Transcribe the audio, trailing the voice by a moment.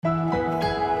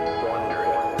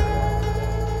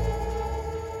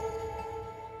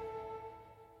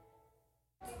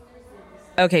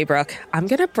Okay, Brooke, I'm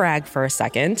going to brag for a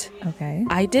second. Okay.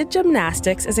 I did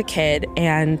gymnastics as a kid,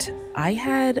 and I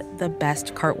had the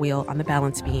best cartwheel on the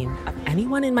balance beam of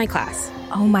anyone in my class.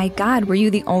 Oh my God, were you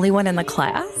the only one in the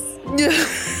class?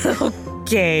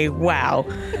 Okay, wow.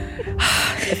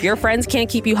 If your friends can't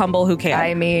keep you humble, who can?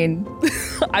 I mean...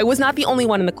 I was not the only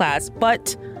one in the class,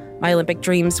 but my Olympic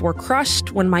dreams were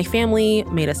crushed when my family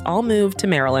made us all move to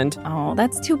Maryland. Oh,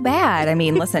 that's too bad. I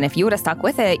mean, listen, if you would have stuck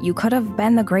with it, you could have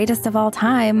been the greatest of all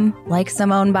time, like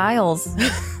Simone Biles.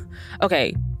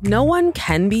 Okay, no one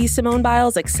can be Simone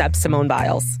Biles except Simone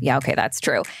Biles. Yeah, okay, that's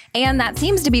true. And that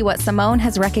seems to be what Simone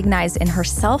has recognized in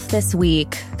herself this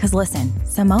week. Because listen,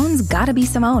 Simone's gotta be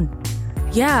Simone.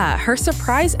 Yeah, her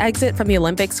surprise exit from the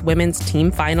Olympics women's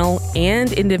team final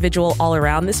and individual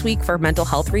all-around this week for mental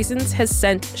health reasons has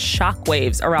sent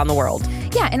shockwaves around the world.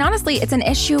 Yeah, and honestly, it's an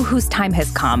issue whose time has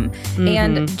come. Mm-hmm.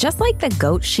 And just like the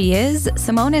GOAT she is,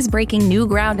 Simone is breaking new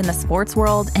ground in the sports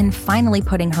world and finally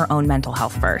putting her own mental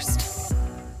health first.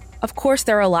 Of course,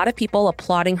 there are a lot of people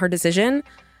applauding her decision,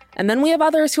 and then we have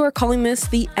others who are calling this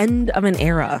the end of an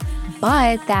era.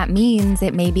 But that means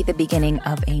it may be the beginning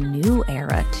of a new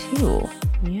era, too.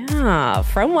 Yeah.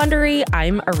 From Wondery,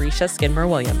 I'm Arisha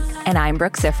Skidmore-Williams. And I'm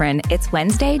Brooke Sifrin. It's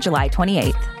Wednesday, July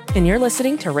 28th. And you're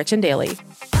listening to Rich and Daily.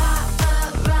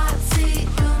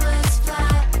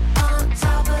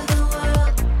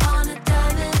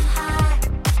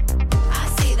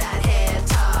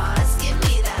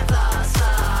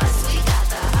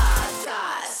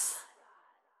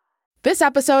 This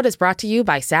episode is brought to you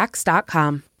by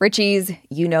Saks.com. Richies,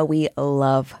 you know we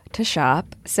love to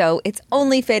shop, so it's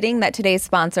only fitting that today's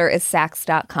sponsor is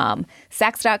Saks.com.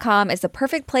 Saks.com is the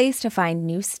perfect place to find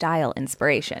new style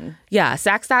inspiration. Yeah,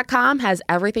 Saks.com has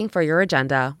everything for your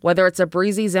agenda, whether it's a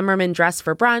breezy Zimmermann dress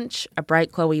for brunch, a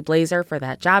bright Chloe blazer for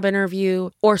that job interview,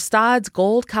 or Staud's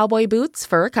gold cowboy boots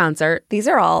for a concert. These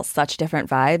are all such different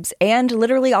vibes, and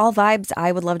literally all vibes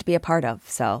I would love to be a part of,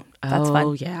 so that's fun.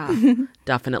 Oh, yeah,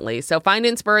 definitely. So find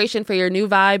inspiration for your new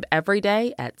vibe every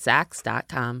day at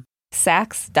Saks.com.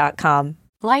 Saks.com.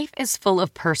 Life is full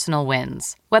of personal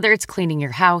wins, whether it's cleaning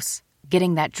your house,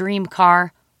 getting that dream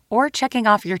car, or checking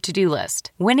off your to-do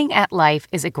list. Winning at life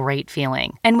is a great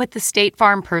feeling. And with the State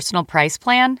Farm Personal Price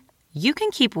Plan, you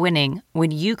can keep winning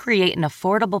when you create an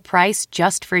affordable price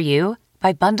just for you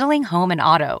by bundling home and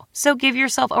auto. So give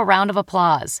yourself a round of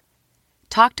applause.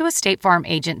 Talk to a State Farm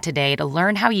agent today to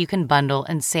learn how you can bundle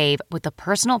and save with the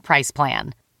Personal Price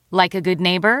Plan. Like a good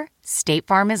neighbor, State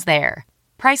Farm is there.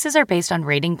 Prices are based on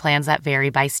rating plans that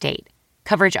vary by state.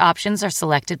 Coverage options are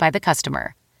selected by the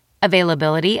customer.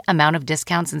 Availability, amount of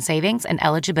discounts and savings, and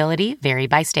eligibility vary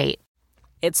by state.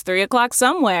 It's 3 o'clock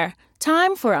somewhere.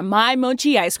 Time for a My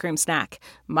Mochi ice cream snack.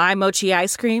 My Mochi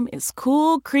ice cream is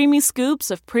cool, creamy scoops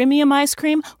of premium ice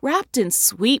cream wrapped in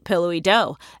sweet, pillowy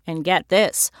dough. And get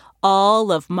this,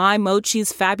 all of My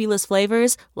Mochi's fabulous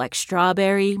flavors, like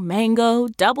strawberry, mango,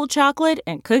 double chocolate,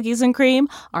 and cookies and cream,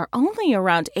 are only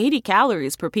around 80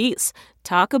 calories per piece.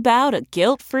 Talk about a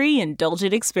guilt-free,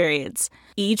 indulgent experience.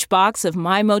 Each box of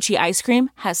My Mochi ice cream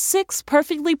has 6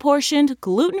 perfectly portioned,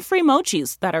 gluten-free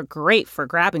mochis that are great for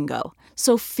grab and go.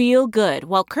 So feel good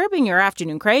while curbing your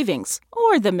afternoon cravings,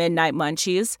 or the midnight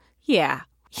munchies. Yeah,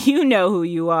 you know who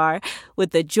you are,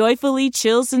 with the joyfully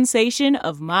chill sensation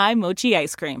of My Mochi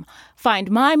ice cream.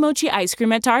 Find My Mochi ice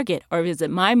cream at Target or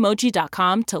visit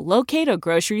mymochi.com to locate a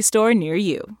grocery store near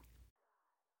you.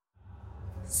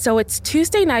 So it's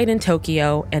Tuesday night in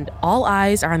Tokyo, and all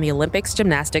eyes are on the Olympics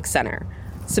Gymnastics Center.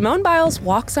 Simone Biles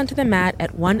walks onto the mat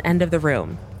at one end of the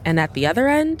room, and at the other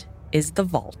end is the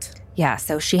vault. Yeah,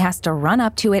 so she has to run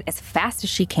up to it as fast as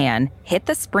she can, hit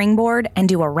the springboard, and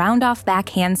do a round-off back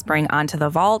handspring onto the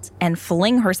vault and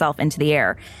fling herself into the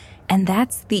air. And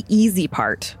that's the easy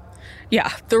part. Yeah,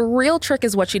 the real trick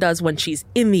is what she does when she's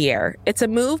in the air. It's a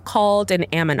move called an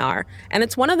aminar, and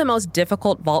it's one of the most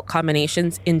difficult vault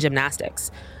combinations in gymnastics.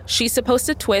 She's supposed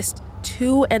to twist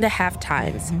 2.5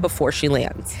 times before she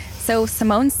lands. So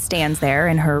Simone stands there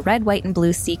in her red, white, and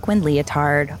blue sequined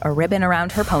leotard, a ribbon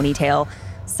around her ponytail,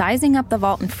 sizing up the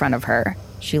vault in front of her.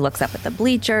 She looks up at the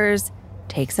bleachers,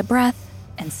 takes a breath,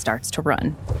 and starts to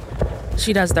run.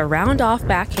 She does the round-off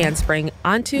back handspring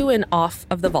onto and off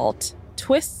of the vault,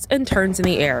 twists and turns in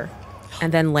the air,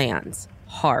 and then lands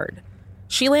hard.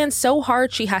 She lands so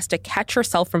hard she has to catch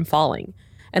herself from falling.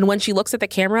 And when she looks at the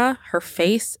camera, her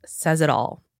face says it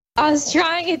all. I was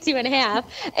trying at 2.5,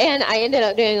 and I ended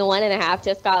up doing a 1.5,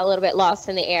 just got a little bit lost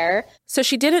in the air. So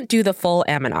she didn't do the full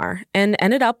Aminar and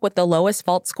ended up with the lowest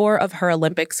vault score of her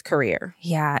Olympics career.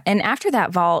 Yeah. And after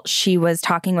that vault, she was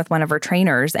talking with one of her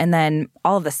trainers, and then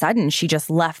all of a sudden she just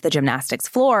left the gymnastics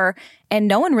floor, and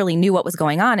no one really knew what was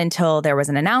going on until there was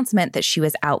an announcement that she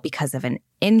was out because of an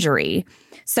injury.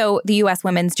 So the U.S.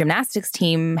 women's gymnastics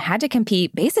team had to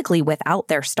compete basically without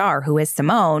their star, who is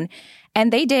Simone.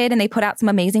 And they did, and they put out some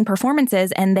amazing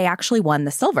performances, and they actually won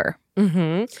the silver.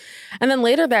 And then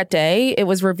later that day, it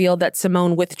was revealed that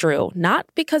Simone withdrew, not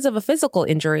because of a physical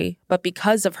injury, but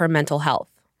because of her mental health.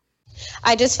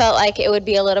 I just felt like it would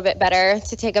be a little bit better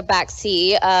to take a back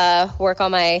seat, work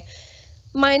on my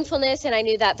mindfulness, and I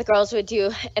knew that the girls would do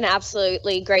an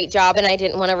absolutely great job, and I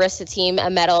didn't want to risk the team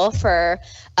a medal for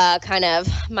kind of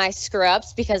my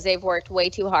screw-ups because they've worked way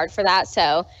too hard for that.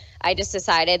 So I just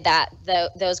decided that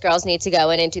those girls need to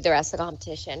go in and do the rest of the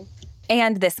competition.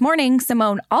 And this morning,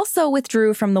 Simone also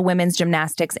withdrew from the women's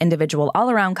gymnastics individual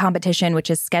all-around competition, which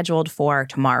is scheduled for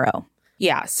tomorrow.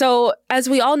 Yeah. So as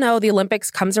we all know, the Olympics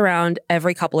comes around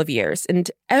every couple of years. And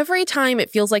every time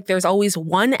it feels like there's always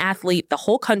one athlete the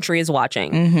whole country is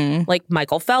watching, like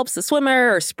Michael Phelps, the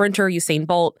swimmer, or sprinter Usain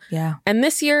Bolt. Yeah. And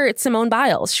this year, it's Simone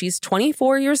Biles. She's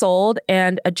 24 years old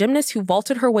and a gymnast who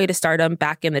vaulted her way to stardom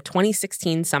back in the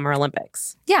 2016 Summer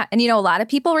Olympics. Yeah. And, a lot of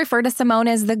people refer to Simone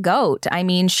as the GOAT. I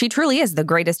mean, she truly is the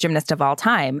greatest gymnast of all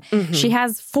time. She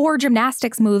has 4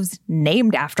 gymnastics moves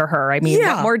named after her. I mean,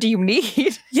 what more do you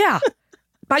need? Yeah.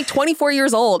 By 24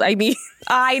 years old, I mean.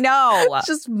 I know. It's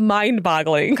just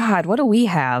mind-boggling. God, what do we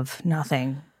have?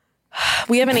 Nothing.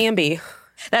 We have an Ambi.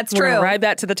 That's We're true. gonna ride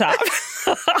that to the top.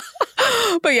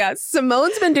 But yeah,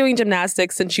 Simone's been doing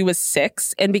gymnastics since she was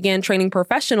 6 and began training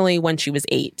professionally when she was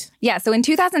 8. Yeah, so in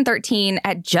 2013,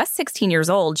 at just 16 years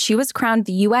old, she was crowned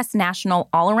the U.S. national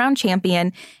all-around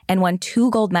champion and won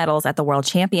 2 gold medals at the World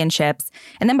Championships.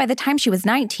 And then by the time she was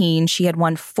 19, she had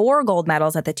won 4 gold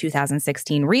medals at the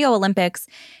 2016 Rio Olympics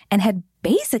and had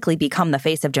basically become the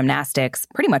face of gymnastics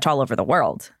pretty much all over the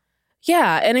world.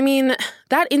 Yeah, and I mean,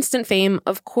 that instant fame,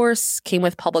 of course, came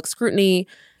with public scrutiny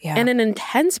and an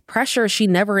intense pressure she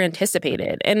never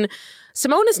anticipated. And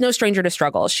Simone is no stranger to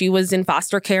struggle. She was in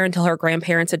foster care until her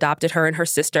grandparents adopted her and her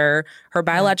sister. Her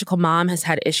biological mom has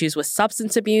had issues with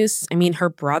substance abuse. I mean, her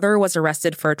brother was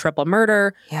arrested for a triple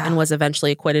murder and was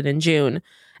eventually acquitted in June.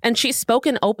 And she's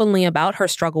spoken openly about her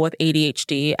struggle with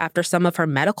ADHD after some of her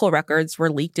medical records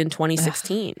were leaked in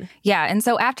 2016. Yeah, and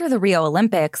so after the Rio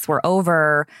Olympics were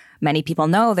over, many people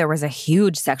know there was a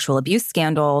huge sexual abuse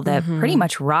scandal that pretty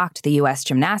much rocked the U.S.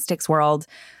 gymnastics world.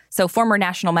 So former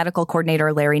National Medical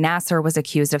Coordinator Larry Nassar was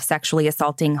accused of sexually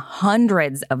assaulting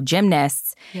hundreds of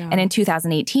gymnasts. And in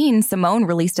 2018, Simone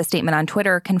released a statement on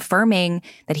Twitter confirming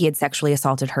that he had sexually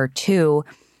assaulted her too.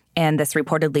 And this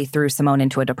reportedly threw Simone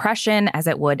into a depression, as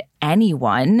it would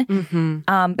anyone.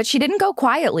 But she didn't go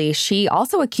quietly. She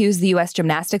also accused the U.S.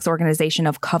 Gymnastics Organization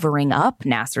of covering up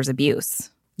Nassar's abuse.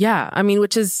 Yeah, I mean,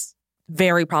 which is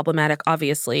very problematic,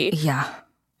 obviously. Yeah.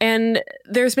 And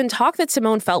there's been talk that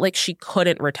Simone felt like she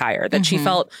couldn't retire, that she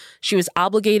felt she was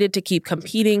obligated to keep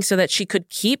competing so that she could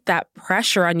keep that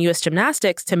pressure on U.S.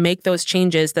 gymnastics to make those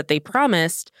changes that they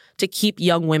promised to keep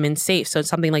young women safe so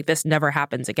something like this never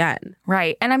happens again.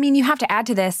 Right. And I mean, you have to add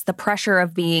to this the pressure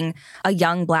of being a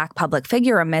young Black public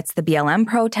figure amidst the BLM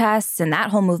protests and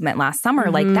that whole movement last summer.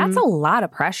 Like, that's a lot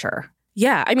of pressure.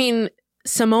 Yeah. I mean,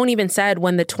 Simone even said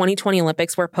when the 2020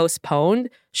 Olympics were postponed,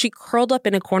 she curled up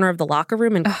in a corner of the locker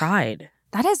room and cried.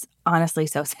 That is honestly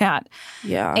so sad.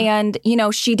 Yeah. And,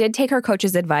 she did take her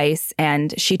coach's advice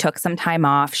and she took some time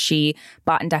off. She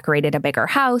bought and decorated a bigger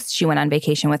house. She went on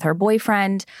vacation with her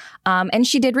boyfriend. And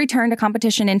she did return to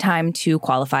competition in time to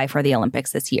qualify for the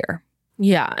Olympics this year.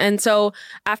 Yeah. And so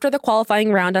after the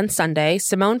qualifying round on Sunday,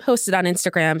 Simone posted on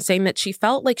Instagram saying that she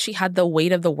felt like she had the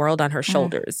weight of the world on her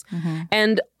shoulders.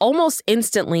 And almost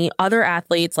instantly, other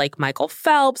athletes like Michael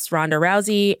Phelps, Ronda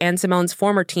Rousey, and Simone's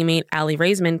former teammate, Aly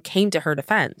Raisman came to her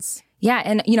defense. Yeah.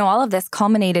 And, all of this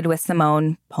culminated with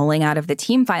Simone pulling out of the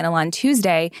team final on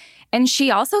Tuesday. And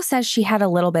she also says she had a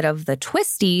little bit of the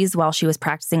twisties while she was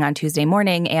practicing on Tuesday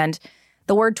morning. And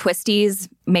the word twisties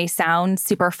may sound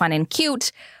super fun and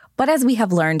cute, but as we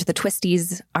have learned, the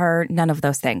twisties are none of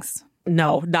those things.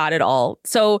 No, not at all.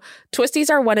 So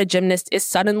twisties are when a gymnast is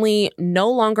suddenly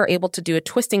no longer able to do a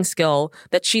twisting skill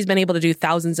that she's been able to do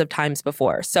thousands of times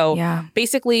before. So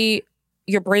basically,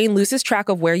 your brain loses track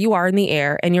of where you are in the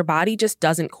air and your body just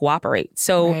doesn't cooperate.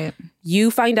 So you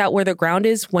find out where the ground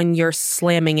is when you're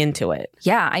slamming into it.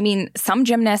 Yeah. I mean, some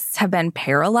gymnasts have been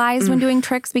paralyzed when doing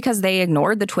tricks because they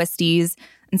ignored the twisties.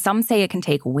 And some say it can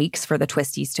take weeks for the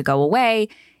twisties to go away.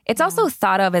 It's also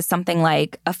thought of as something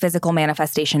like a physical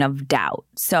manifestation of doubt.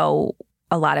 So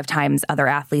a lot of times other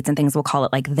athletes and things will call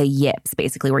it like the yips,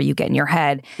 basically where you get in your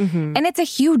head. And it's a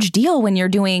huge deal when you're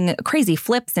doing crazy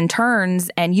flips and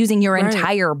turns and using your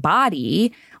entire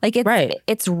body. Like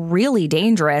it's really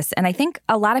dangerous. And I think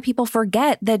a lot of people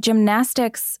forget that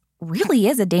gymnastics really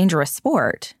is a dangerous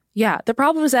sport. Yeah. The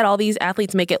problem is that all these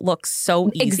athletes make it look so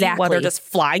easy while they're just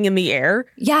flying in the air.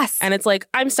 Yes. And it's like,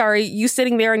 I'm sorry, you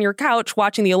sitting there on your couch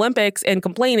watching the Olympics and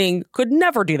complaining could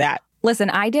never do that. Listen,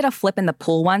 I did a flip in the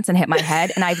pool once and hit my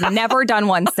head, and I've never done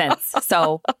one since.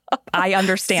 So I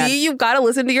understand. See, you've got to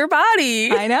listen to your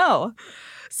body. I know.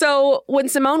 So when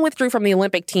Simone withdrew from the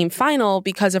Olympic team final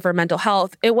because of her mental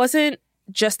health, it wasn't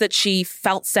just that she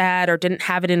felt sad or didn't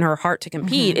have it in her heart to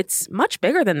compete. It's much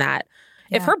bigger than that.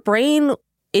 Yeah. If her brain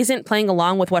isn't playing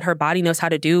along with what her body knows how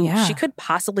to do, she could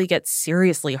possibly get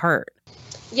seriously hurt.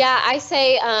 Yeah, I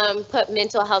say put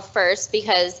mental health first,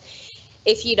 because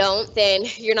if you don't, then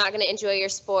you're not going to enjoy your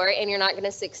sport and you're not going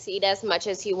to succeed as much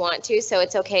as you want to. So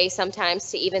it's okay sometimes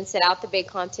to even sit out the big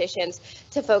competitions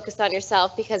to focus on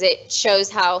yourself, because it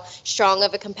shows how strong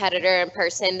of a competitor and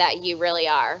person that you really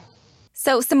are.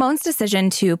 So Simone's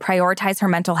decision to prioritize her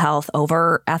mental health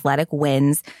over athletic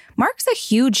wins marks a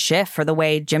huge shift for the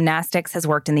way gymnastics has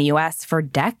worked in the U.S. for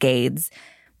decades.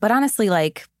 But honestly,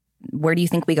 like, where do you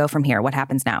think we go from here? What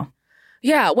happens now?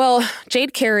 Yeah, well,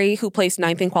 Jade Carey, who placed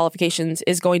 9th in qualifications,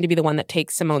 is going to be the one that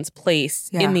takes Simone's place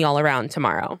in the all-around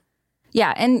tomorrow.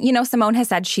 Yeah, and, you know, Simone has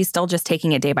said she's still just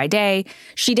taking it day by day.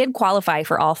 She did qualify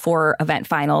for all 4 event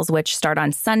finals, which start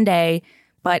on Sunday.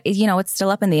 But, you know, it's still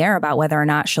up in the air about whether or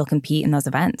not she'll compete in those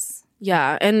events.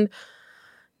 Yeah, and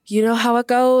you know how it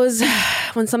goes.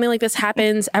 When something like this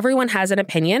happens, everyone has an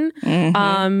opinion.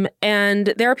 And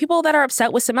there are people that are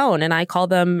upset with Simone, and I call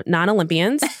them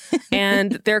non-Olympians.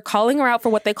 And they're calling her out for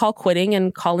what they call quitting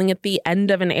and calling it the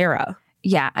end of an era.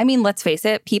 Yeah, I mean, let's face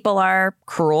it. People are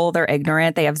cruel. They're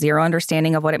ignorant. They have zero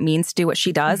understanding of what it means to do what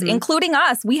she does, including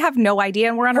us. We have no idea,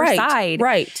 and we're on her side.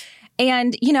 Right.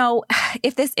 And, you know,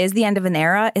 if this is the end of an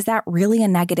era, is that really a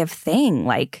negative thing?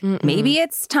 Like, maybe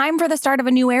it's time for the start of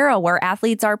a new era where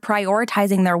athletes are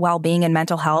prioritizing their well-being and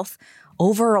mental health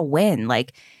over a win.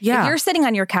 Like, if you're sitting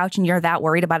on your couch and you're that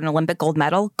worried about an Olympic gold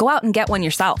medal, go out and get one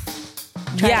yourself.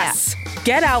 Yes.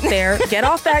 Get out there, get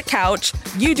off that couch,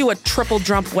 you do a triple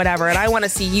jump, whatever, and I want to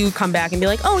see you come back and be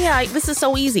like, oh yeah, this is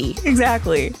so easy.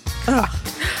 Exactly.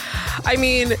 I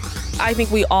mean, I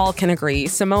think we all can agree.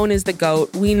 Simone is the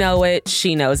GOAT. We know it.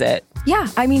 She knows it. Yeah.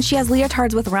 I mean, she has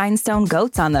leotards with rhinestone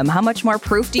goats on them. How much more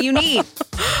proof do you need?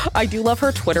 I do love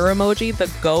her Twitter emoji,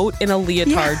 the goat in a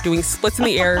leotard doing splits in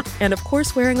the air and, of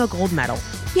course, wearing a gold medal.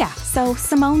 Yeah. So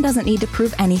Simone doesn't need to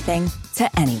prove anything to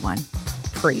anyone.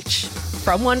 Preach.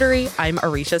 From Wondery, I'm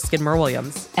Arisha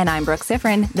Skidmore-Williams. And I'm Brooke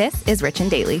Siffrin. This is Rich and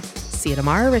Daily. See you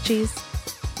tomorrow, Richies.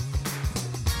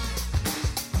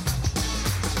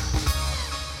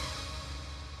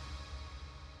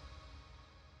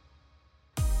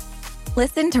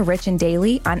 Listen to Rich and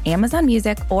Daily on Amazon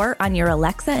Music or on your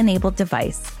Alexa-enabled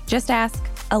device. Just ask,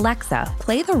 Alexa,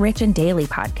 play the Rich and Daily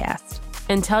podcast.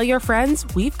 And tell your friends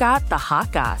we've got the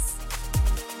hot goss.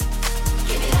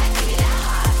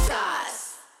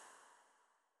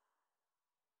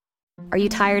 Are you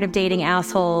tired of dating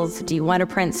assholes? Do you want a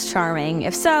Prince Charming?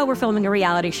 If so, we're filming a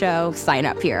reality show. Sign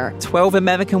up here. 12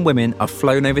 American women are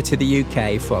flown over to the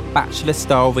UK for a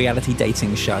Bachelor-style reality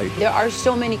dating show. There are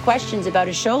so many questions about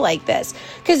a show like this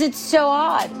because it's so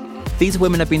odd. These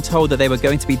women have been told that they were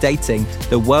going to be dating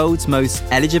the world's most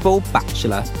eligible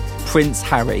bachelor, Prince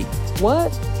Harry.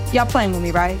 What? Y'all playing with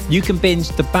me, right? You can binge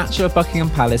The Bachelor of Buckingham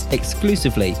Palace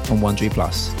exclusively on Wondery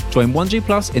Plus. Join Wondery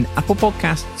Plus in Apple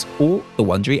Podcasts or the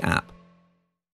Wondery app.